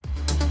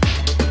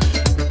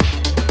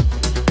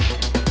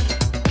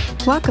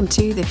Welcome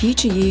to the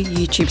Future You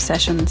YouTube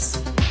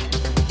sessions.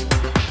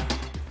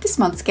 This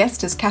month's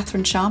guest is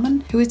Catherine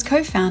Sharman, who is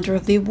co-founder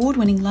of the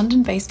award-winning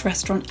London-based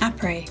restaurant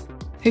Apres,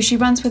 who she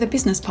runs with a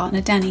business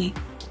partner, Danny.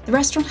 The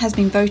restaurant has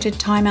been voted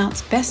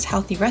TimeOut's best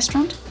healthy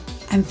restaurant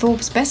and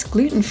Forbes' best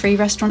gluten-free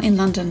restaurant in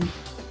London.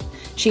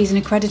 She is an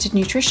accredited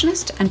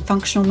nutritionist and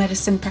functional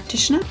medicine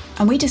practitioner,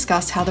 and we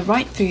discuss how the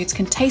right foods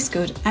can taste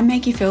good and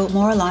make you feel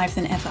more alive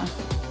than ever.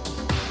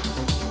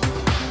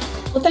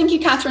 Well, thank you,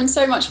 Catherine,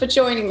 so much for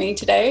joining me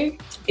today.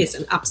 It's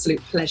an absolute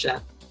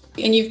pleasure.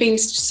 And you've been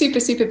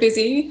super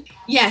busy.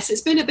 Yes, it's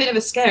been a bit of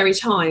a scary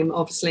time,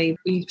 obviously.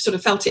 We sort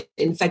of felt it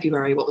in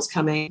February, what was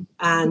coming.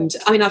 And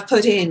I mean, I've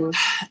put in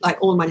like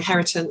all my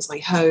inheritance, my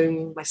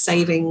home, my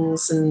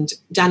savings, and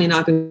Danny and I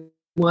have been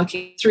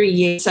working 3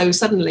 years. So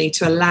suddenly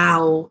to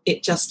allow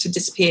it just to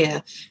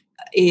disappear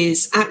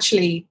is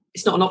actually,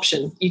 it's not an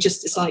option.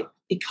 It's like,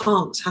 it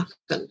can't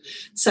happen.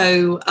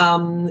 So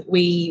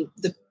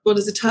what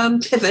is the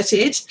term?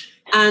 Pivoted.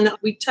 And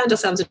we turned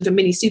ourselves into a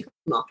mini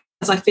supermarket.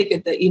 As I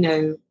figured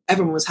that,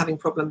 everyone was having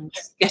problems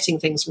getting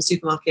things from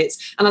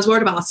supermarkets. And I was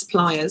worried about our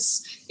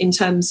suppliers in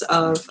terms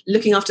of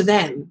looking after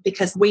them,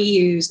 because we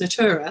use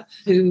Natura,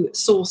 who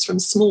source from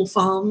small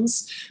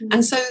farms. Mm-hmm.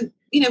 And so,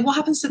 what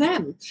happens to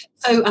them?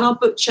 So, and our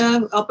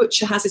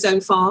butcher has his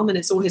own farm and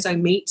it's all his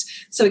own meat.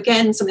 So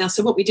again, something else.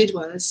 So what we did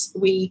was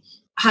we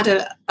had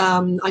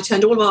I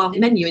turned all of our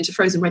menu into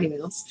frozen ready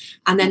meals,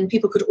 and then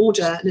people could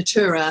order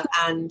Natura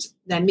and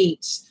their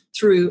meat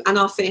through, and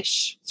our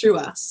fish through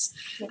us.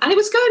 And it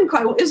was going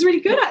it was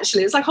really good,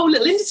 actually. It's like a whole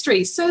little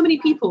industry. So many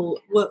people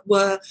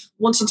were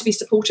wanting to be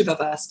supportive of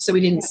us, so we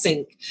didn't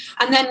sink.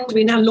 And then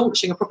we're now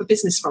launching a proper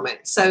business from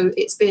it. So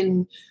it's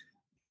been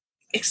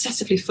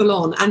excessively full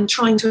on, and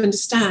trying to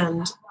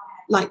understand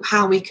like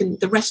how we can,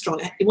 the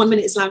restaurant, 1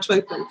 minute it's allowed to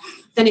open,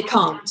 then it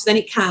can't, then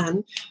it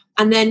can.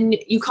 And then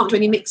you can't do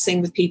any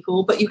mixing with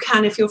people, but you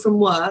can if you're from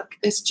work.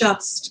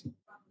 It's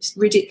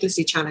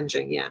ridiculously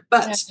challenging, yeah.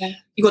 But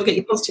you've got to get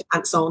your positive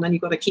pants on and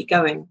you've got to keep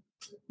going.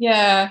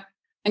 Yeah,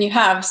 and you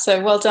have.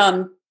 So well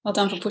done. Well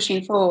done for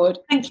pushing forward.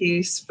 Thank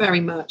you very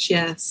much,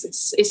 yes.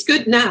 It's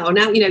good now.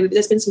 Now,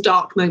 there's been some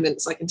dark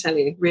moments, I can tell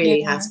you.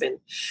 Really has been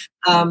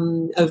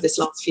over this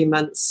last few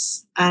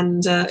months.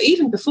 And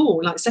even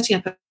before, like setting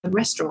up a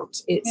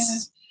restaurant,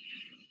 it's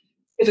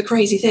of a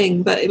crazy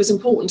thing, but it was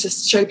important to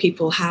show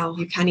people how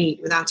you can eat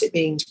without it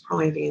being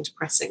depriving and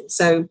depressing.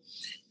 So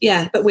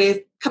but we're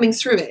coming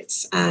through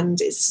it,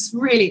 and it's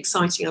really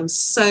exciting. I'm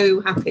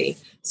so happy,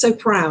 so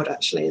proud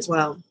actually as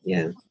well.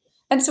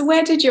 And so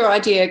where did your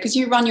idea, because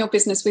you run your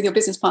business with your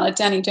business partner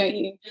Danny, don't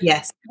you?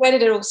 Yes. Where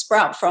did it all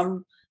sprout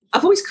from?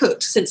 I've always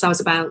cooked since I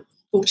was about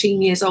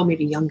 14 years old,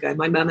 maybe younger.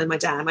 My mum and my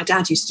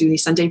dad used to do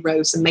these Sunday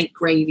roasts and make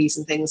gravies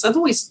and things. I've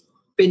always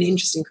been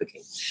interested in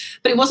cooking,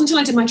 but it wasn't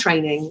until I did my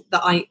training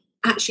that I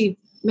actually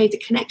made the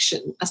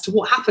connection as to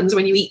what happens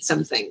when you eat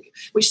something,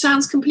 which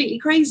sounds completely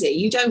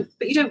crazy.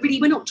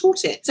 We're not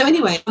taught it. So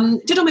anyway,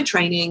 did all my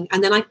training,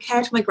 and then I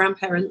cared for my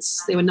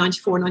grandparents. They were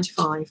 94 and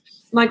 95.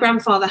 My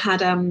grandfather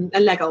had a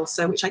leg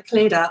ulcer, which I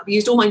cleared up,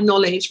 used all my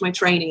knowledge, my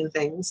training and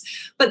things.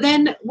 But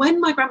then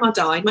when my grandma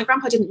died, my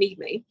grandpa didn't need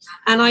me.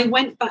 And I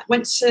went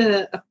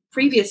to a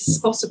previous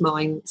boss of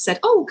mine, said,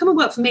 "Oh, come and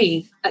work for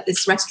me at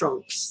this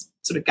restaurant,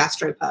 sort of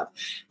gastropub,"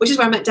 which is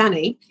where I met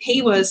Danny.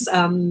 He was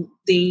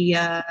the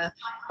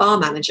bar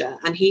manager,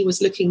 and he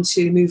was looking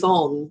to move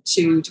on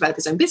to develop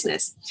his own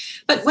business.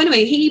 But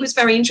anyway, he was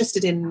very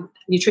interested in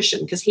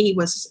nutrition because he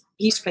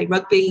used to play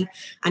rugby,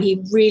 and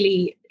he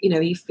really,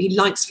 he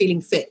likes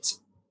feeling fit.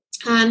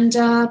 And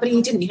but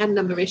he didn't. He had a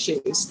number of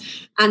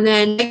issues, and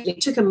then I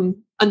took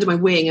him under my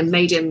wing and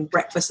made him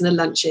breakfast and the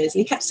lunches.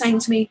 And he kept saying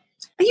to me,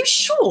 "Are you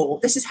sure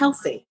this is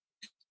healthy?"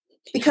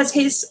 Because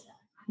his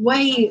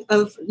way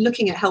of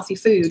looking at healthy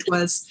food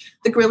was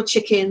the grilled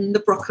chicken, the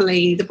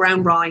broccoli, the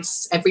brown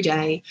rice every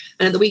day,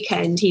 and at the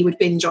weekend he would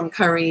binge on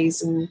curries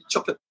and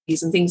chocolate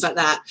cookies and things like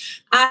that.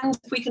 And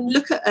if we can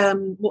look at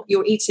what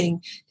you're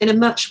eating in a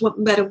much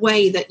better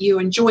way, that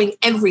you're enjoying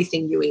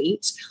everything you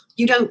eat,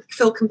 you don't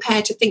feel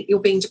compelled to think you're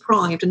being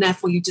deprived and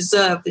therefore you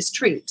deserve this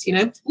treat.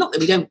 Not that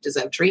we don't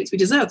deserve treats, we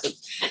deserve them.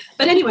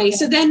 But anyway,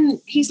 so then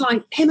he's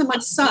like, him and my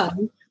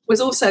son was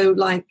also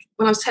like,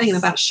 when I was telling him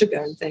about sugar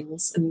and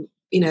things, and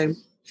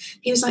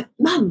he was like,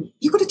 "Mum,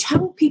 you've got to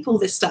tell people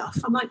this stuff."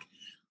 I'm like,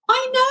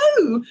 "I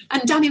know."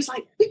 And Danny was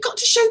like, "We've got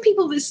to show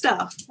people this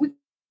stuff. We've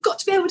got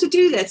to be able to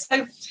do this."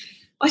 So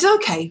I said,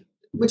 "Okay,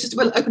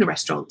 we'll open a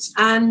restaurant."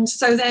 And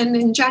so then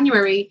in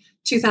January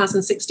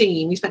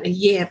 2016, we spent a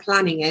year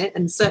planning it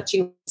and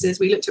searching.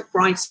 We looked at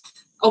Brighton,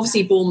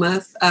 obviously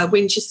Bournemouth,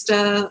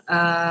 Winchester,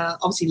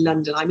 obviously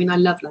London. I mean, I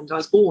love London. I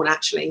was born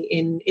actually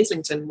in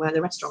Islington, where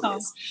the restaurant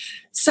is.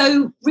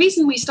 So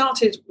reason we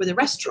started with a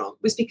restaurant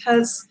was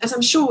because, as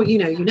I'm sure you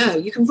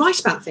can write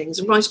about things,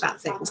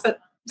 but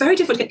very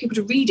difficult to get people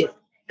to read it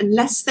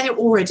unless they're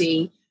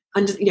already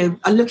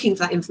are looking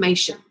for that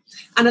information.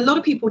 And a lot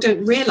of people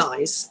don't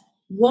realise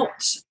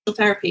what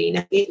therapy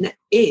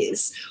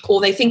is,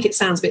 or they think it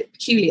sounds a bit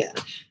peculiar.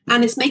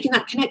 And it's making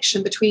that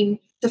connection between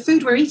the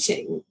food we're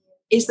eating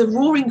is the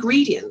raw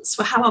ingredients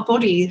for how our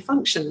body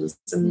functions.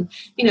 And,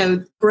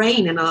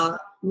 brain and our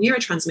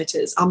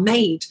neurotransmitters are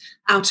made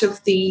out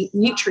of the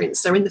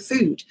nutrients that are in the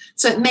food.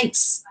 So it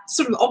makes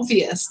sort of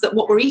obvious that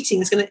what we're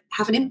eating is going to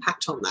have an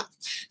impact on that.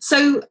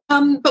 So,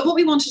 but what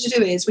we wanted to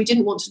do is, we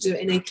didn't want to do it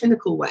in a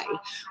clinical way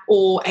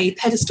or a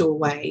pedestal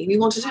way. We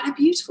wanted to do it in a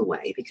beautiful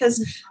way,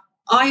 because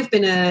I've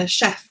been a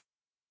chef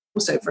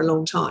also for a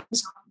long time.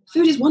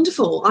 Food is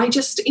wonderful. I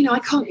just, I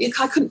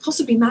couldn't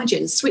possibly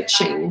imagine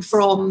switching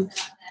from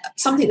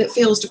something that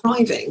feels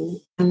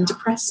depriving and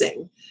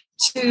depressing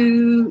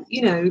to,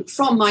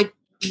 from my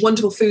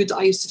wonderful food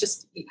that used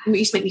to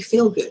make me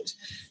feel good.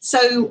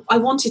 So I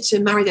wanted to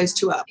marry those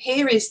two up.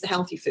 Here is the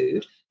healthy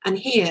food, and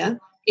here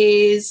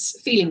is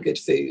feeling good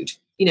food,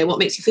 what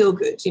makes you feel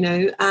good,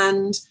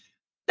 and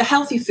the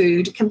healthy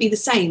food can be the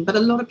same, but a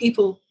lot of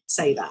people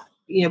say that.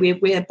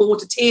 We're bored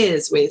to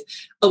tears with,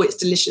 oh, it's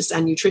delicious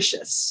and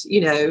nutritious.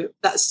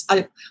 That's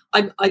I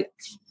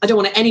don't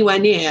want it anywhere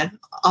near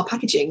our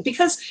packaging,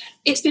 because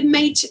it's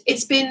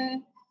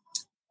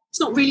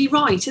not really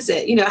right, is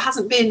it?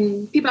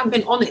 People haven't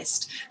been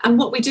honest. And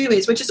what we do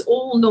is, we're just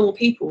all normal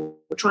people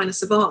trying to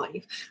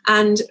survive,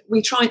 and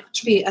we try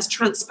to be as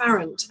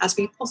transparent as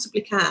we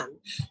possibly can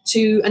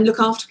and look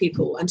after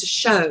people, and to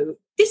show,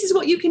 this is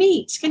what you can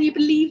eat. Can you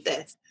believe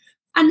this?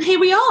 And here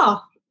we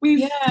are.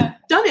 We've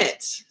done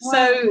it. Wow.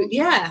 So,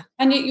 yeah.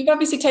 And you've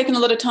obviously taken a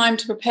lot of time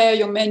to prepare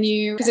your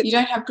menu, because you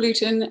don't have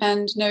gluten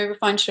and no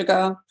refined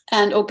sugar,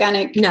 and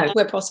organic,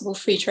 where possible,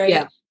 free trade.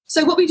 Yeah.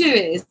 So what we do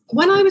is,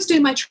 when I was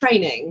doing my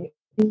training,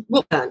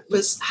 what I learned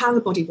was how the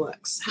body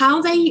works,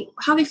 how they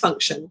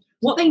function,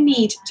 what they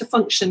need to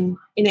function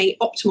in a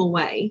optimal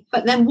way,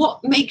 but then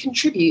what may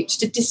contribute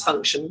to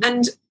dysfunction.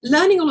 And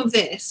learning all of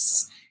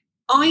this,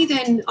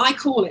 I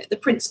call it the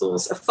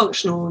principles of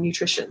functional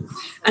nutrition.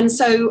 And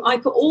so I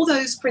put all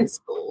those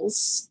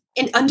principles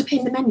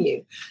underpin the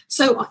menu.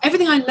 So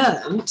everything I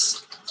learned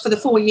for the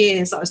 4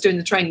 years that I was doing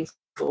the training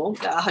for,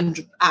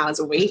 100 hours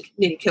a week,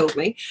 nearly killed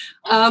me,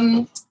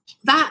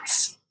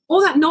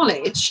 all that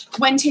knowledge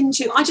went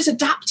into, I just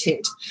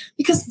adapted.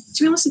 Because,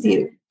 to be honest with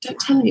you, don't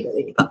tell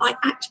anybody, but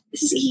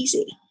this is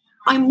easy.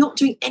 I'm not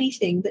doing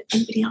anything that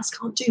anybody else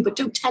can't do, but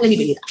don't tell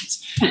anybody that.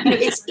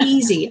 It's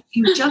easy.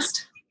 We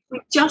just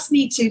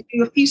need to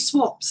do a few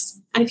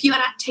swaps and a few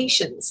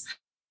adaptations.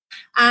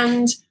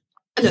 And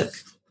look,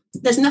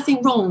 there's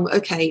nothing wrong,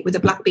 with a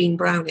black bean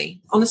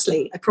brownie.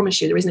 Honestly, I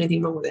promise you, there isn't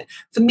anything wrong with it.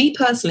 For me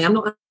personally, I'm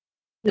not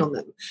on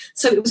them.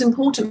 So it was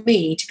important to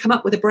me to come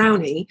up with a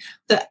brownie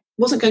that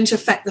wasn't going to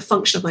affect the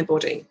function of my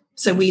body.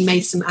 So we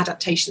made some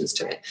adaptations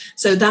to it.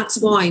 So that's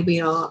why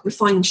we are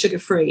refined sugar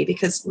free,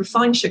 because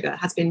refined sugar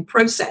has been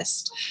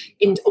processed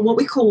in what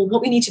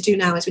we need to do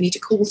now is we need to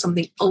call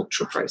something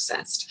ultra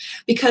processed,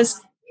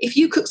 because if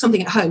you cook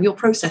something at home, you're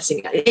processing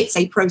it. It's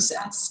a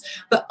process.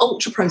 But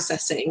ultra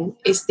processing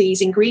is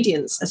these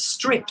ingredients are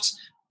stripped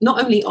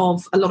not only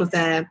of a lot of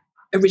their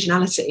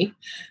originality,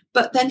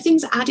 but then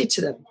things are added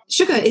to them.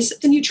 Sugar is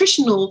the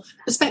nutritional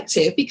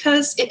perspective,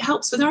 because it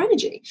helps with our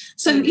energy.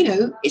 So,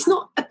 it's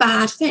not a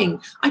bad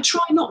thing. I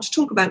try not to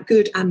talk about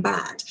good and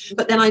bad,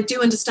 but then I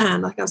do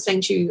understand, like I was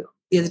saying to you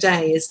the other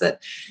day, is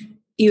that,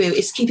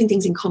 it's keeping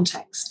things in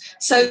context.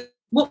 So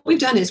what we've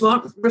done is,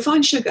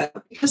 refined sugar,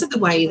 because of the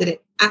way that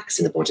it acts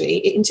in the body,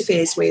 it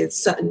interferes with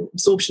certain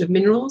absorption of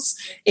minerals.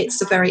 It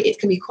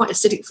can be quite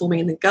acidic for me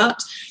in the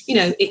gut.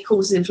 It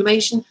causes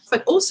inflammation.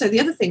 But also the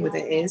other thing with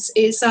it is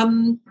it's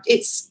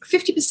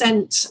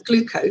 50%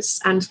 glucose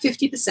and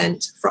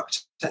 50%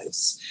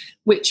 fructose,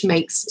 which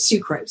makes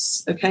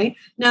sucrose. Okay.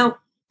 Now,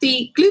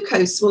 the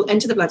glucose will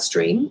enter the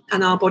bloodstream,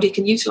 and our body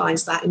can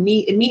utilize that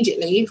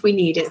immediately if we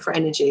need it for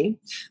energy.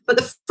 But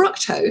the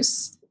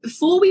fructose,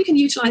 before we can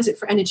utilize it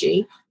for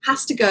energy,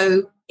 has to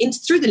go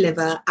through the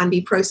liver and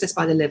be processed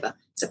by the liver.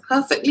 It's a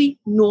perfectly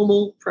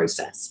normal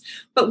process.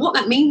 But what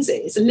that means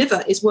is the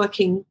liver is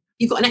working,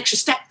 you've got an extra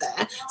step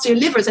there. So your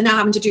livers are now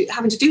having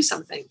to do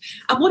something.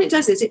 And what it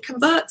does is it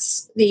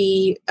converts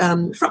the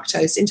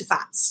fructose into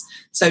fats.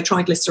 So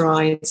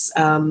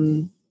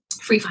triglycerides,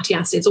 free fatty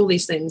acids, all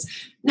these things.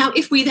 Now,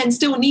 if we then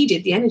still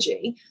needed the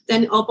energy,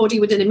 then our body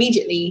would then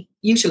immediately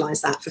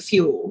utilize that for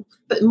fuel.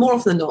 But more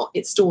often than not,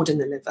 it's stored in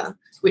the liver,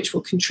 which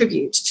will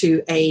contribute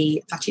to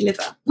a fatty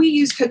liver. We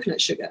use coconut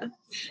sugar.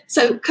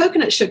 So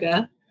coconut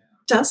sugar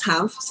does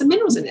have some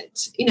minerals in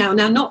it. Now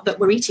not that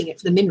we're eating it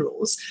for the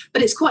minerals,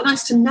 but it's quite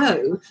nice to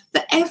know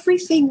that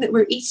everything that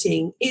we're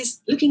eating is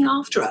looking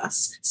after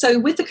us. So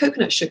with the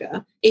coconut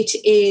sugar, it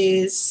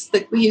is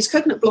that we use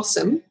coconut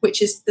blossom,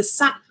 which is the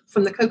sap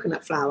from the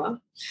coconut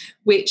flower,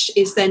 which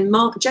is then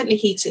gently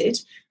heated,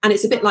 and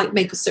it's a bit like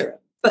maple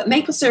syrup. But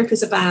maple syrup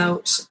is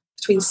about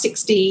between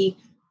 60%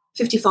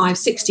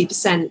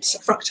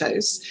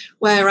 fructose,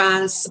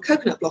 whereas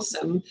coconut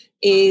blossom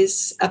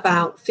is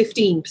about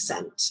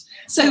 15%.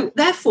 So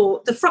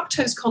therefore, the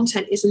fructose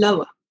content is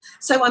lower.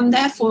 So I'm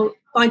therefore,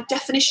 by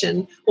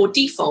definition or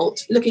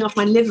default, looking after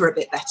my liver a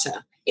bit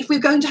better. If we're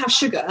going to have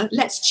sugar,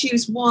 let's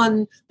choose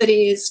one that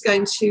is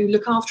going to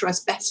look after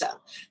us better.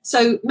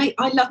 So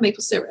I love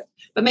maple syrup.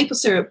 but maple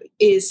syrup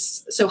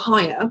is so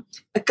higher.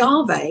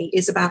 Agave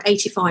is about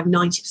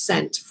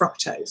 85-90%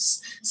 fructose.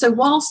 So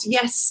whilst,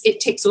 yes, it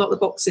ticks a lot of the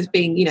boxes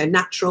being,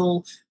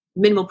 natural,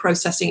 minimal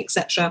processing,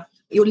 etc.,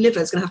 your liver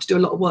is going to have to do a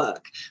lot of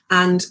work.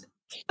 And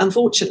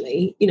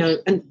unfortunately,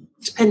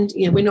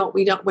 we're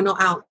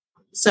not out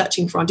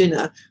searching for our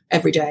dinner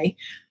every day,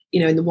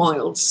 in the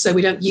wild. So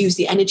we don't use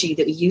the energy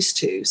that we used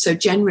to. So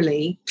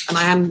generally, and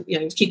I am,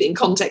 to keep it in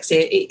context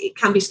here, it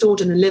can be stored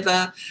in the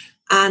liver,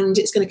 and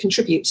it's going to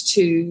contribute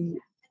to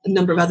a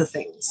number of other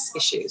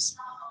issues.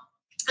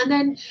 And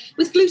then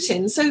with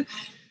gluten, so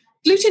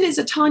gluten is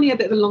a tiny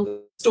bit of a longer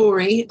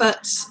story,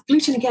 but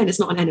gluten, again, is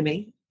not an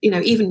enemy.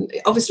 Even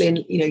obviously,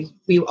 and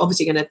we're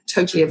obviously going to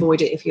totally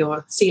avoid it if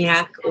you're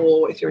celiac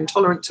or if you're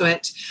intolerant to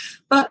it,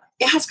 but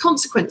it has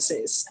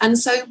consequences. And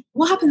so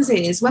what happens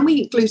is when we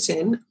eat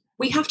gluten,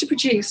 we have to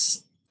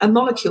produce a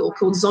molecule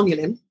called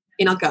zonulin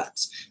in our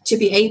gut to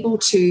be able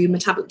to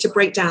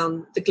break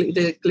down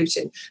the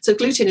gluten. So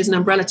gluten is an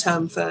umbrella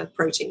term for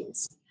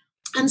proteins.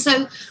 And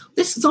so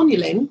this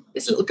zonulin,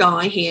 this little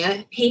guy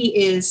here, he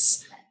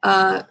is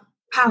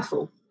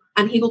powerful,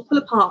 and he will pull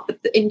apart,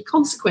 in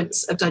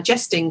consequence of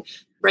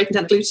breaking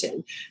down the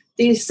gluten,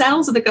 the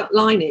cells of the gut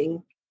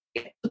lining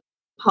get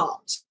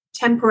apart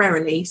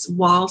temporarily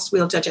whilst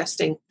we're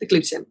digesting the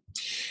gluten.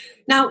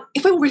 Now,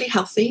 if we're all really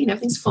healthy and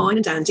everything's fine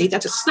and dandy, they'll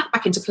just snap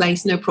back into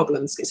place, no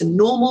problems. It's a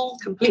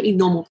completely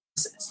normal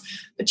process.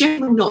 But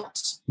generally not.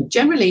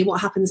 Generally,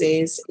 what happens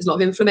is there's a lot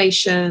of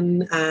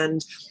inflammation,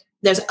 and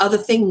there's other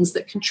things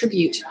that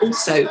contribute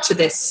also to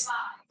this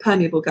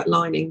permeable gut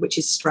lining, which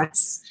is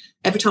stress.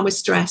 Every time we're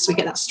stressed, we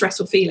get that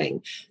stressful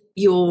feeling.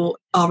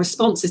 Our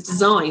response is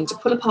designed to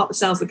pull apart the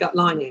cells of the gut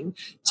lining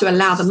to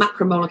allow the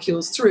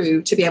macromolecules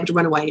through to be able to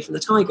run away from the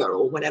tiger,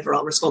 or whatever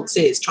our response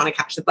is, trying to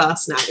catch the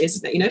bus now,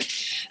 isn't it?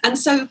 And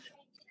so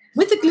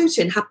with the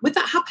gluten, with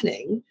that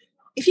happening,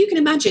 if you can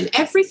imagine,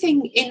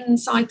 everything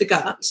inside the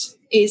gut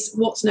is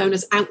what's known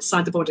as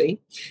outside the body,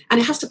 and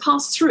it has to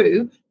pass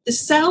through. The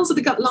cells of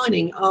the gut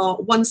lining are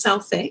 1 cell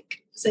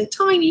thick, so they're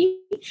tiny,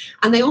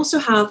 and they also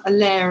have a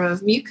layer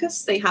of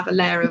mucus. They have a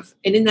layer of,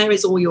 and in there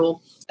is all your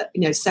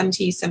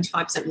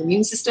 70-75% of the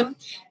immune system.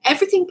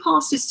 Everything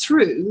passes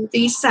through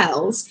these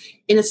cells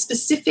in a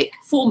specific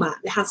format.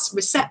 It has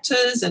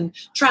receptors and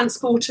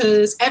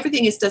transporters.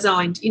 Everything is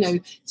designed,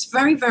 it's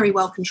very, very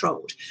well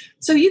controlled.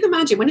 So you can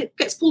imagine when it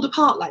gets pulled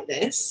apart like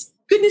this,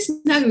 goodness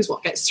knows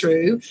what gets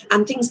through,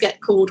 and things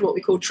get called what we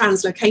call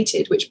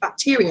translocated, which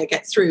bacteria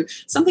get through.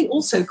 Something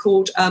also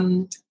called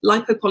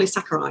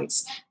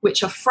lipopolysaccharides,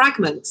 which are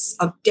fragments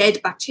of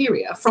dead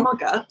bacteria from our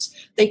gut.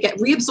 They get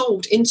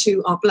reabsorbed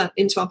into our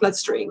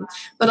bloodstream,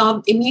 but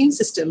our immune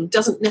system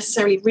doesn't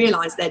necessarily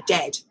realize they're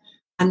dead,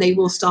 and they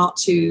will start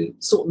to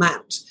sort them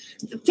out.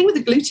 The thing with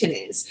the gluten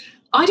is,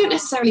 I don't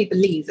necessarily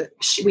believe that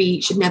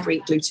we should never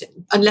eat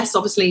gluten, unless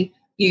obviously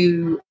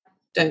you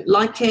don't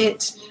like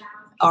it,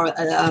 or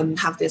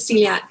have the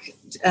celiac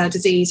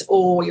disease,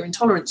 or you're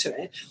intolerant to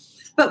it.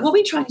 But what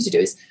we try to do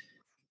is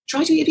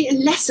try to eat a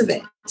bit less of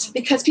it,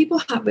 because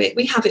people have it.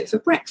 We have it for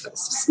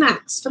breakfast, for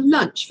snacks, for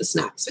lunch, for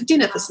snacks, for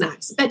dinner, for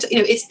snacks, bed,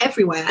 it's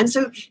everywhere. And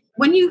so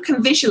when you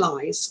can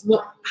visualize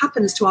what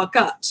happens to our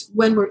gut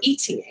when we're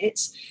eating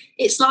it,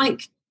 it's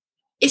like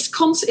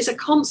it's a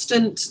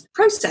constant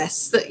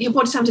process that your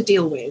body's having to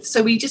deal with.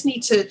 So we just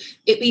need to,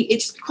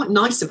 it's quite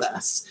nice of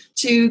us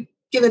to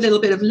give a little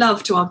bit of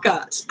love to our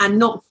gut and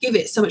not give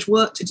it so much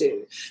work to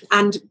do.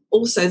 And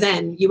also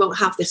then you won't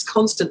have this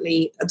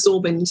constantly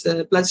absorbing into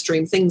the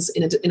bloodstream things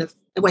in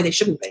a way they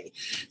shouldn't be.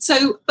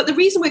 So, but the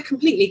reason we're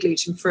completely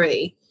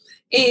gluten-free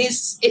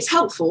is it's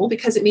helpful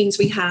because it means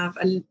we have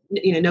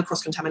no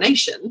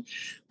cross-contamination.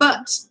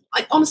 But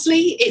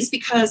honestly, it's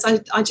because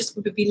I just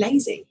would be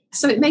lazy.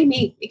 So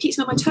it keeps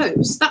me on my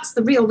toes. That's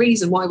the real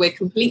reason why we're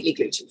completely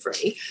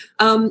gluten-free.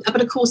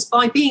 But of course,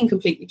 by being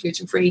completely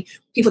gluten-free,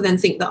 people then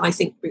think that I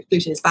think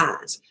gluten is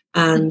bad.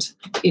 And,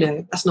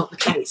 that's not the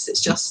case.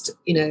 It's just,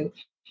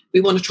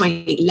 we want to try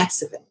and eat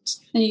less of it.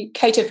 And you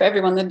cater for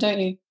everyone then, don't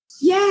you?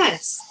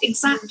 Yes,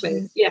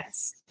 exactly.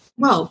 Yes.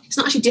 Well, it's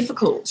not actually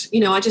difficult.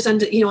 I just I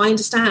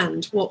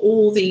understand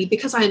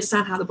because I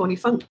understand how the body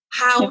functions,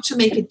 how to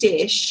make a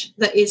dish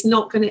that is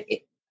not going to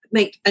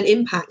make an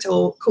impact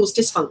or cause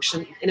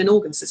dysfunction in an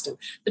organ system.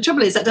 The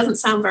trouble is that doesn't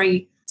sound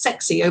very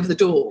sexy over the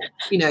door,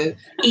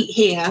 eat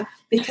here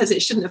because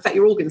it shouldn't affect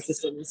your organ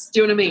systems.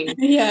 Do you know what I mean?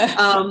 Yeah.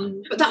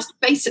 But that's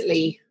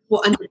basically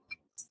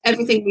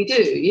everything we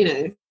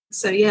do,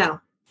 So, yeah.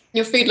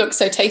 Your food looks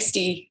so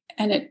tasty,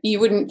 and you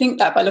wouldn't think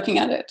that by looking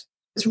at it.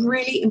 It's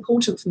really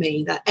important for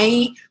me that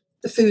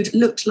the food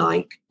looked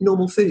like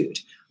normal food,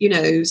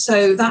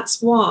 so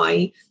that's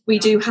why we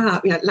do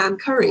have, lamb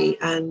curry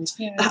and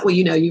that way,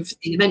 you've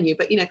seen the menu,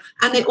 but,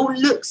 and it all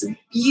looks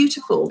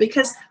beautiful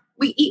because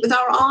we eat with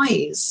our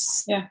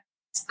eyes. Yeah.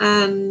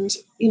 And,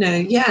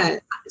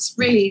 it's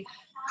really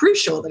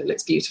crucial that it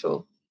looks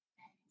beautiful.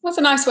 That's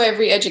a nice way of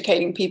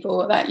re-educating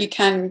people that you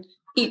can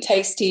eat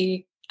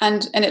tasty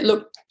and it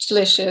look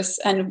delicious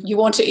and you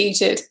want to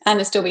eat it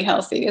and it still be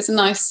healthy. It's a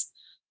nice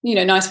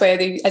nice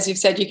way, as you've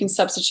said, you can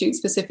substitute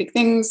specific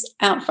things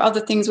out for other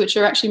things which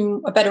are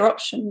actually a better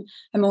option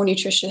and more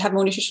nutrition, have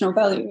more nutritional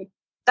value.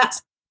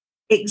 That's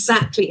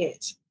exactly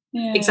it.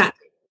 Yeah.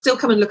 Exactly. Still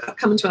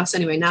come to us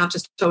anyway. Now I've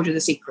just told you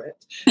the secret.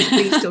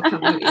 Please still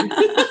come with you.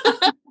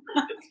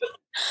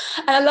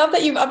 And I love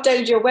that you've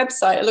updated your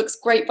website. It looks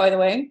great, by the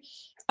way.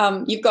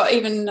 You've got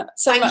even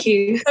so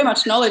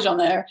much knowledge on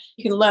there.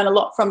 You can learn a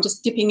lot from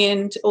just dipping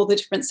into all the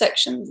different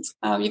sections.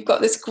 You've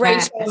got this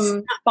great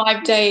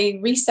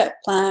 5-day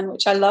reset plan,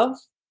 which I love.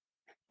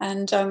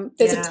 And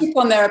there's a tip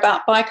on there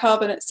about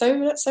bicarbonate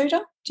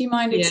soda. Do you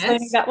mind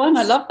explaining that one?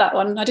 I love that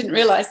one. I didn't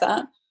realise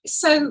that.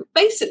 So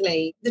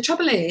basically, the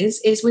trouble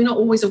is we're not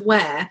always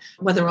aware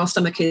whether our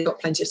stomach has got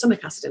plenty of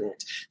stomach acid in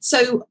it.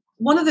 So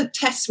one of the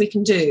tests we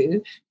can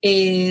do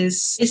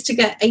is to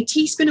get a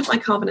teaspoon of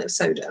bicarbonate of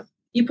soda.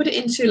 You put it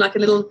into like a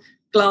little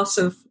glass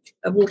of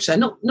water,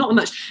 not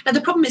much. Now,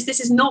 the problem is this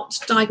is not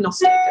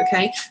diagnostic,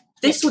 okay?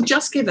 This will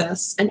just give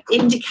us an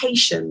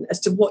indication as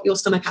to what your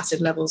stomach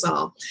acid levels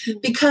are,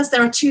 because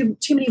there are too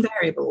many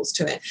variables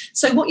to it.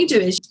 So what you do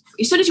is,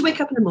 as soon as you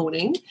wake up in the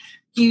morning,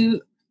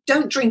 you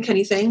don't drink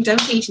anything,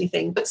 don't eat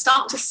anything, but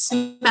start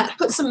to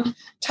put some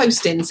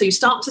toast in. So you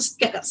start to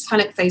get that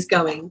cephalic phase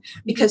going,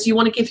 because you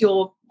want to give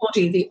your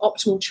body the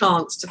optimal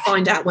chance to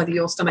find out whether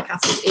your stomach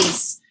acid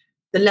is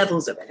the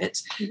levels of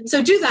it.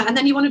 So do that, and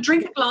then you want to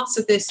drink a glass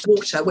of this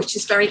water, which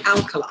is very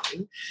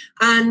alkaline.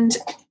 And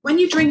when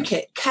you drink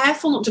it,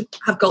 careful not to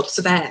have gulps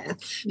of air,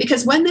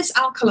 because when this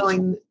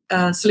alkaline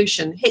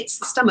solution hits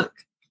the stomach,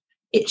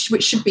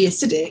 which should be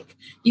acidic,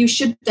 you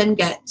should then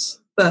get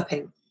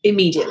burping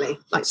immediately,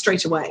 like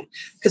straight away,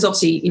 because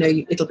obviously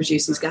it'll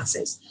produce these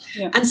gases.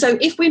 And so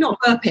if we're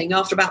not burping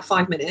after about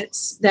 5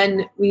 minutes,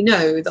 then we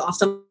know that our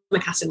stomach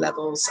acid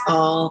levels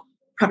are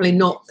probably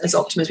not as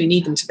optimum as we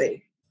need them to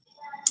be,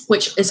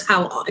 which is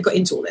how I got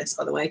into all this,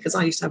 by the way, because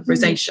I used to have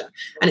rosacea,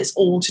 and it's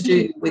all to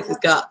do with the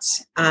gut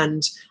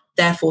and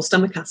therefore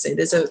stomach acid.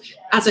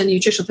 As a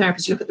nutritional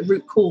therapist, you look at the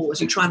root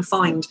cause, you try and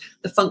find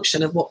the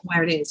function of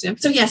where it is.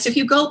 So yes, if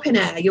you gulp in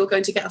air, you're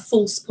going to get a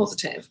false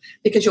positive,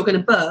 because you're going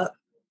to burp,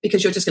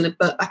 because you're just going to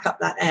burp back up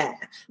that air.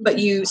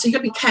 So you've got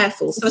to be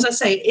careful. So as I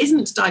say, it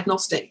isn't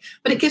diagnostic,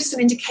 but it gives us an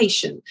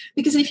indication,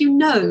 because if you're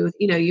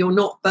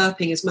not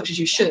burping as much as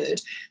you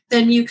should,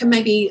 then you can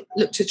maybe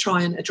look to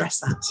try and address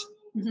that.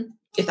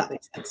 If that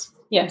makes sense.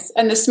 Yes.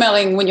 And the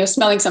smelling, when you're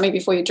smelling something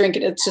before you drink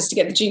it, it's just to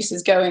get the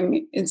juices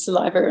going in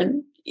saliva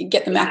and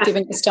get them active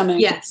in your stomach.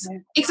 Yes,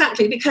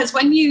 exactly. Because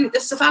the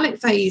cephalic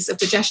phase of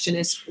digestion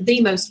is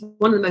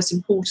one of the most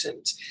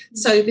important.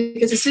 So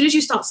because as soon as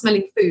you start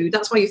smelling food,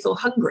 that's why you feel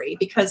hungry,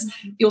 because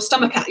your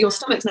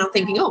stomach's now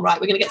thinking, oh, right,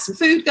 we're going to get some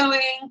food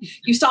going.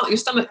 Your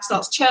stomach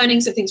starts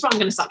churning, so it thinks, right, I'm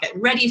going to start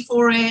getting ready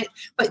for it.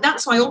 But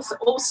that's why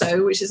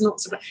also, which is not,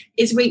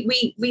 is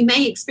we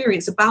may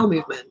experience a bowel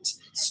movement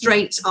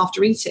straight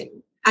after eating.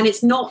 And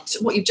it's not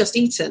what you've just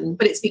eaten,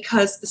 but it's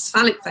because the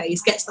cephalic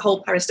phase gets the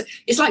whole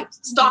it's like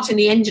starting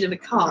the engine of a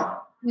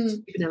car.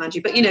 Even an analogy,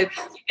 but you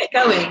get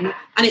going,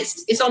 and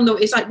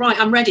it's like, right,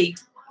 I'm ready.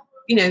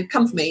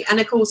 Come for me.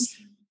 And of course,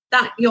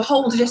 that your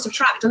whole digestive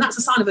tract, and that's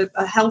a sign of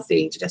a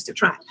healthy digestive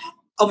tract.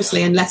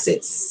 Obviously, unless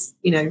it's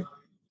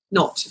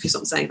not, if you see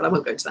what I'm saying. But I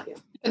won't go into that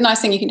yet. A nice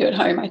thing you can do at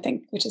home, I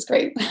think, which is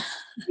great.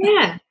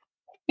 Yeah.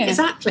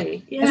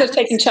 Exactly. Yeah. Instead of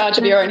taking charge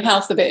of your own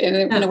health a bit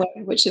in a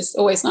way, which is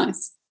always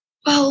nice.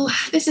 Well,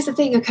 this is the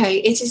thing, okay?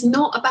 It is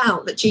not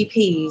about that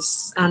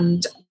GPs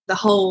and the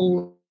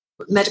whole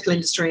medical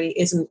industry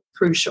isn't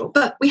crucial,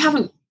 but we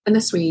haven't,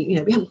 unless we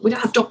don't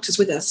have doctors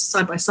with us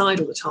side by side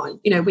all the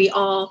time. We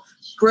are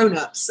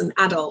grown-ups and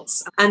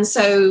adults. And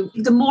so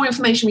the more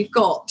information we've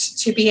got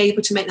to be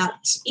able to make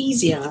that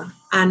easier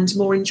and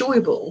more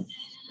enjoyable,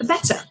 the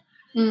better.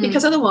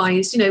 Because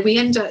otherwise, we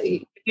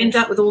end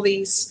up with all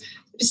these,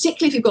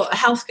 particularly if you've got a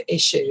health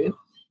issue,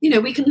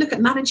 we can look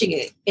at managing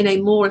it in a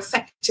more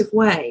effective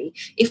way.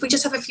 If we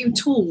just have a few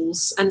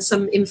tools and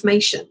some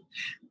information,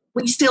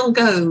 we still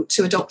go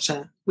to a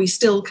doctor. We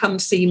still come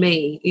to see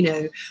me,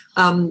 a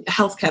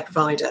healthcare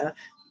provider.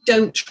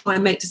 Don't try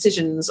and make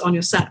decisions on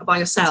by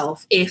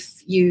yourself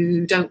if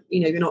you don't,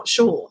 you're not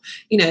sure.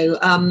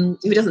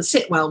 If it doesn't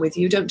sit well with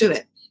you, don't do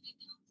it.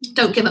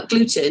 Don't give up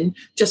gluten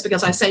just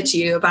because I said to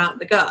you about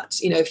the gut.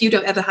 If you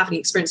don't ever have any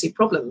experiencing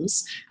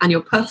problems and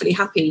you're perfectly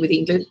happy with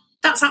eating gluten,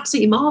 that's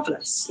absolutely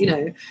marvellous.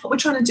 What we're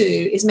trying to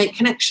do is make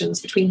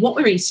connections between what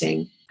we're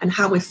eating and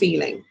how we're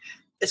feeling.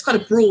 It's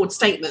quite a broad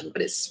statement,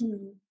 but it's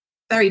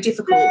very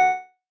difficult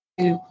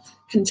to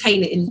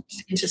contain it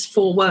into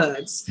 4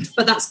 words.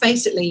 But that's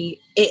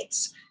basically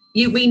it.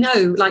 We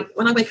know, like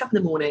when I wake up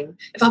in the morning,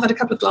 if I've had a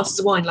couple of glasses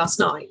of wine last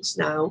night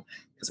now,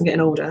 because I'm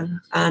getting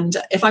older, and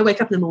if I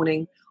wake up in the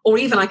morning, or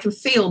even I can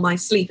feel my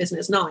sleep isn't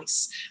as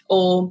nice,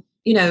 or,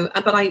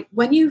 but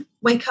when you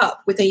wake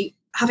up with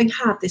having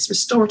had this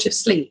restorative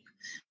sleep,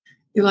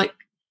 you're like,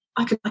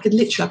 I could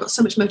literally, I've got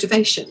so much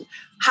motivation.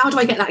 How do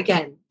I get that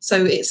again?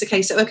 So it's a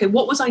case of, okay,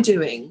 what was I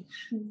doing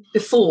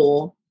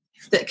before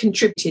that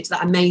contributed to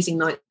that amazing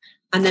night?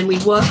 And then we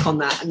work on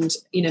that and,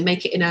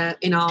 make it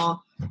in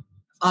our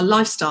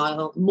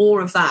lifestyle, more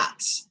of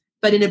that,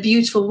 but in a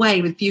beautiful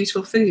way with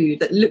beautiful food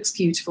that looks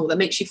beautiful, that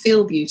makes you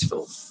feel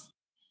beautiful.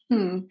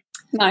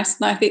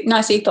 Nice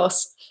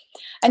ethos.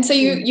 And so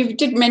you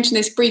did mention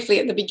this briefly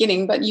at the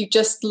beginning, but you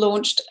just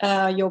launched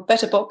your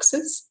Better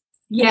Boxes.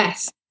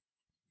 Yes.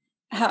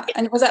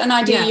 And was that an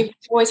idea you've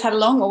always had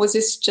along, or was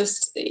this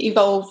just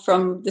evolved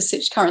from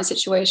the current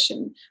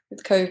situation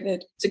with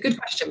COVID? It's a good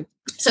question.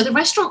 So the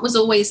restaurant was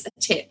always the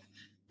tip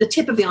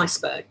of the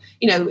iceberg.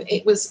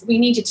 We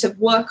needed to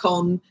work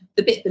on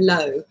the bit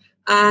below.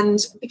 And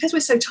because we're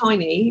so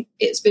tiny,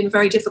 it's been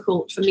very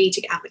difficult for me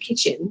to get out of the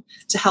kitchen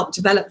to help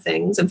develop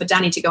things, and for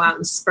Danny to go out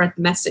and spread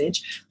the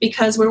message,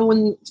 because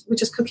we're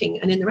just cooking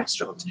and in the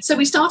restaurant. So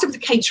we started with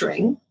the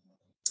catering,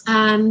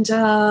 and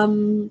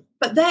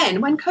but then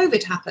when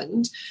COVID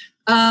happened,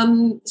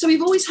 so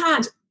we've always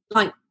had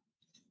like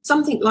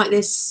something like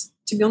this,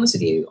 to be honest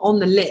with you, on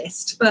the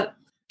list. But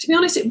to be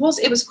honest, it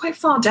was quite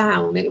far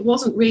down. It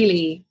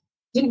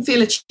didn't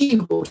feel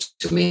achievable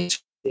to me,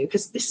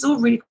 because this is all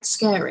really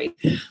scary.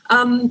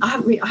 I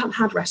haven't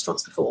had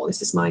restaurants before.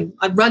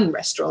 I run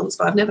restaurants,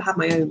 but I've never had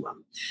my own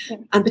one,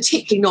 and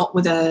particularly not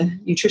with a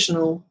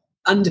nutritional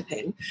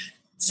underpin.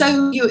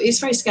 So it's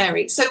very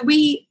scary. So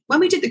when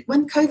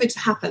COVID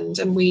happened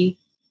and we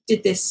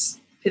did this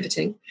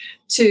pivoting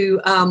to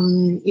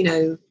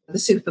the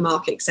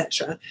supermarket,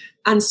 etc.,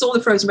 and saw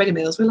the frozen ready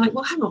meals, we're like,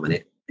 well, hang on a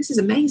minute, this is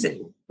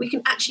amazing. We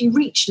can actually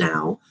reach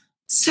now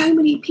so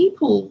many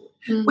people,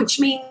 which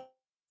means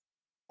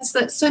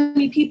that so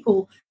many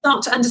people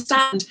start to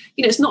understand,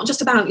 it's not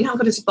just about, I've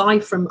got to buy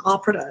from our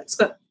products,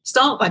 but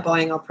start by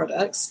buying our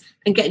products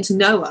and getting to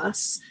know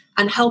us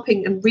and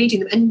helping and reading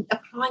them and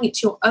applying it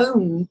to your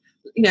own,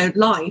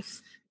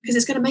 life, because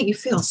it's going to make you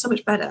feel so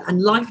much better.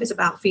 And life is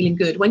about feeling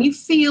good. When you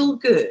feel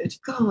good,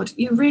 God,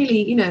 you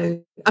really,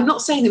 I'm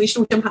not saying that we should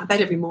all jump out of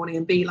bed every morning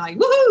and be like,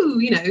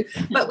 woohoo,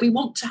 but we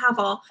want to have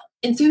our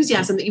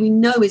enthusiasm that we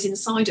know is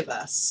inside of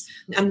us,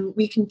 and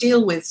we can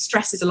deal with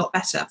stresses a lot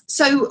better.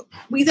 So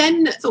we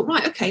then thought,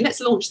 right, okay, let's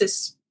launch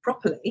this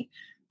properly.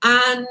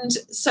 And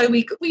so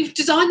we've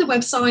designed the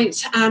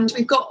website, and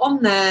we've got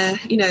on there,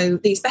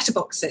 these Better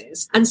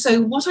Boxes. And so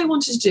what I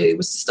wanted to do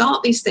was to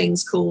start these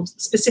things called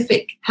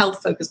specific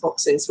health focus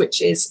boxes,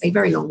 which is a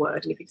very long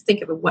word. And if you can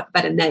think of a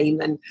better name,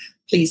 then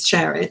please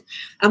share it.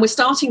 And we're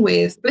starting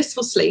with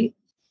blissful sleep,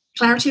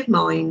 clarity of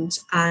mind,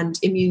 and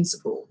immune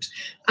support.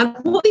 And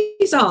what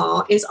these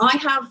are is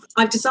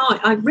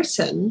I've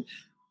written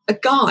a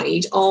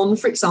guide on,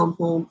 for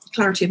example,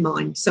 clarity of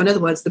mind. So in other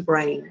words, the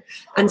brain.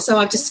 And so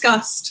I've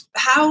discussed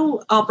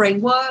how our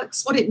brain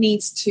works, what it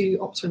needs to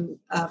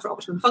for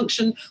optimum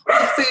function, what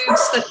the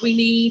foods that we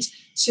need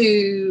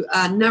to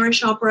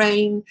nourish our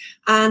brain.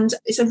 And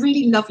it's a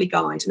really lovely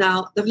guide.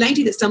 Now, the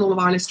lady that's done all of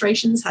our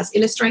illustrations has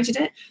illustrated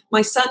it.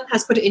 My son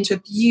has put it into a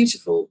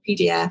beautiful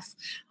PDF,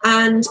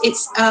 and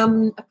it's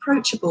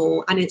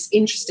approachable and it's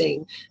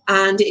interesting,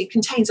 and it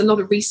contains a lot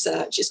of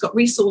research. It's got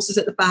resources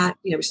at the back,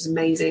 which is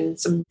amazing.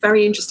 Some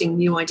very interesting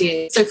new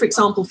ideas. So, for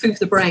example, Food for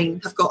the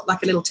Brain have got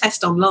like a little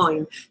test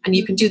online, and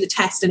you can do the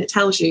test and it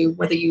tells you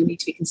whether you need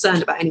to be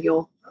concerned about any of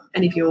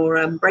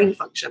your brain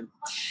function.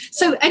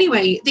 So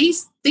anyway,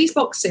 these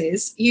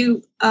boxes,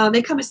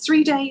 they come as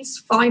 3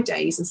 days, 5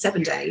 days, and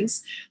 7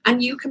 days,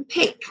 and you can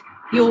pick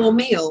your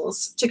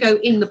meals to go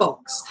in the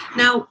box.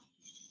 Now,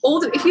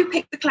 if you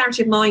pick the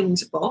Clarity of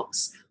Mind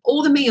box,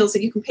 all the meals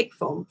that you can pick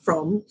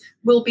from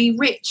will be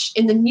rich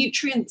in the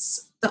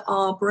nutrients that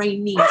our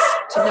brain needs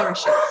to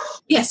nourish it.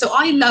 Yeah, so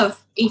I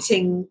love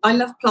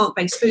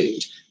plant-based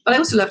food, but I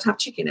also love to have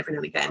chicken every now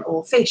and again,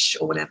 or fish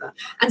or whatever.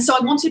 And so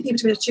I wanted people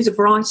to be able to choose a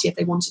variety if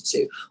they wanted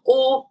to.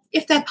 Or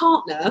if their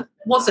partner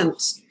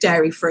wasn't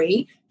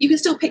dairy-free, you can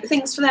still pick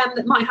things for them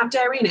that might have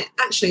dairy in it.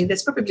 Actually,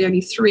 there's probably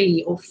only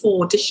 3 or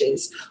 4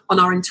 dishes on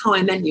our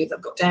entire menu that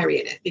have got dairy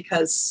in it,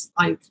 because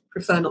I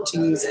prefer not to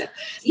use it.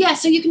 Yeah,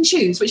 so you can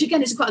choose, which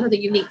again is quite another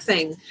unique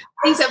thing.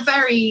 These are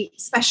very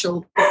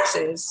special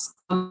boxes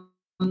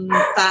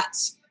that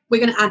we're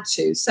going to add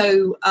to.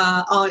 So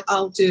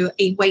I'll do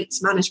a weight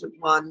management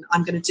one.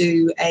 I'm going to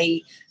do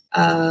a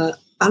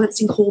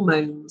balancing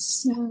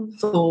hormones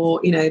for,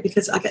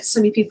 because I get so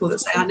many people that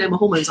say, I know my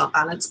hormones aren't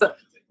balanced, but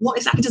what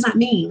exactly does that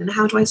mean? And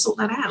how do I sort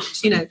that out?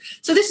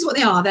 So this is what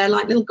they are. They're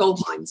like little gold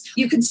mines.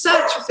 You can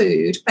search for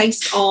food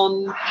based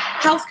on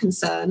health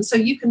concerns. So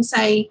you can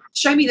say,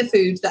 show me the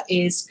food that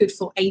is good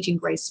for aging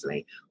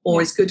gracefully, or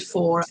is good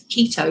for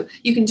keto.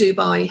 You can do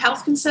by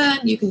health concern,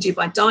 you can do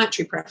by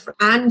dietary preference,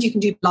 and you can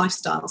do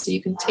lifestyle. So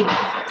you can take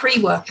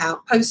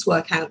pre-workout,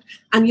 post-workout,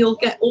 and you'll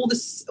get all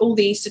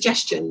the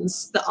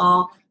suggestions that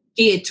are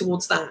geared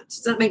towards that.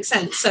 Does that make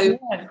sense? So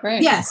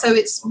great. Yeah, so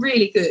it's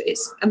really good.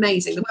 It's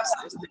amazing. The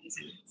website is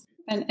amazing.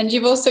 And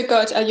you've also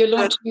got, you're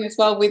launching as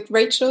well with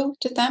Rachel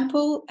de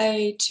Thample,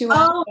 a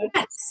 2-hour.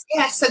 Oh,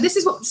 yes. So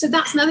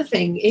that's another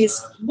thing, is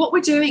what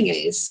we're doing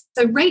is,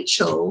 so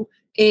Rachel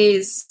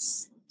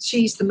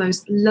she's the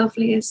most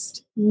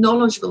loveliest,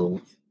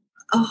 knowledgeable.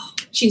 Oh,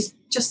 she's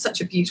just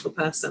such a beautiful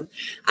person.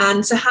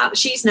 And so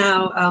she's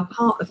now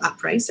part of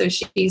Apres, so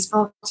she's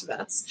part of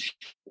us.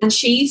 and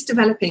she's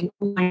developing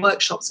online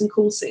workshops and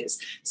courses.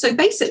 So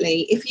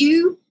basically, if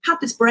you had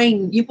this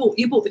brain, you bought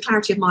the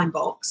Clarity of Mind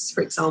box,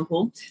 for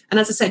example, and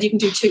as I said, you can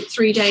do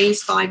 3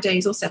 days, 5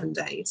 days, or 7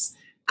 days.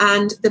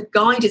 And the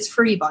guide is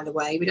free, by the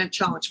way. We don't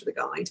charge for the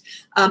guide,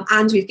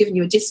 and we've given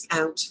you a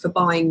discount for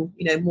buying,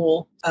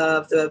 more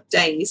of the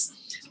days.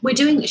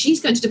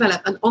 She's going to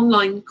develop an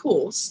online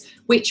course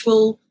which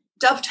will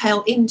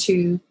dovetail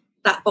into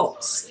that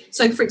box.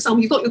 So, for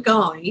example, you've got your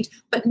guide,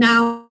 but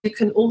now you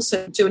can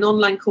also do an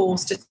online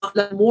course to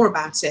learn more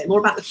about it, more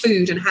about the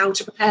food and how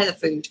to prepare the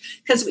food.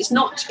 Because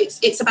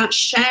it's about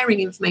sharing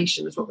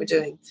information is what we're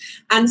doing.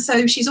 And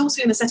so she's also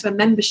going to set up a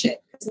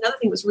membership. Another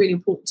thing that was really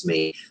important to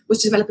me was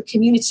to develop a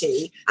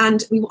community.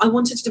 And I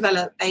wanted to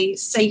develop a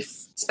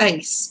safe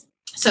space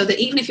so that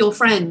even if your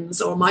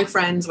friends or my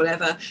friends,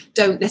 whatever,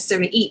 don't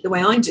necessarily eat the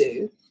way I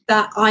do,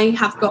 that I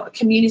have got a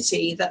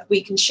community that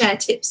we can share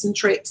tips and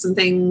tricks and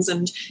things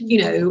and,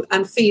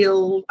 and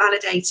feel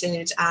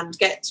validated and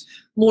get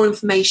more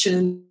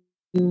information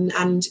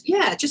and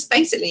just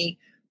basically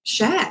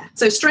share.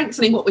 So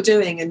strengthening what we're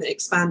doing and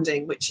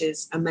expanding, which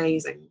is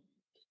amazing.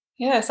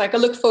 Yes, I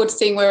can look forward to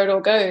seeing where it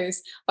all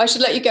goes. I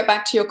should let you get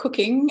back to your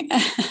cooking.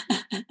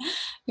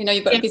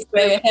 You've got a busy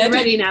day ahead. We're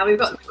ready now.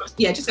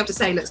 Just have to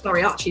say, look,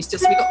 sorry, Archie's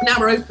now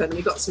we're open.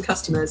 We've got some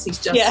customers. He's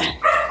just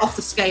off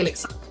the scale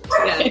excited.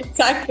 Yeah.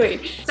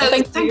 Exactly. So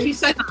thank you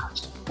so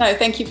much. No,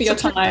 thank you for your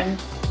time.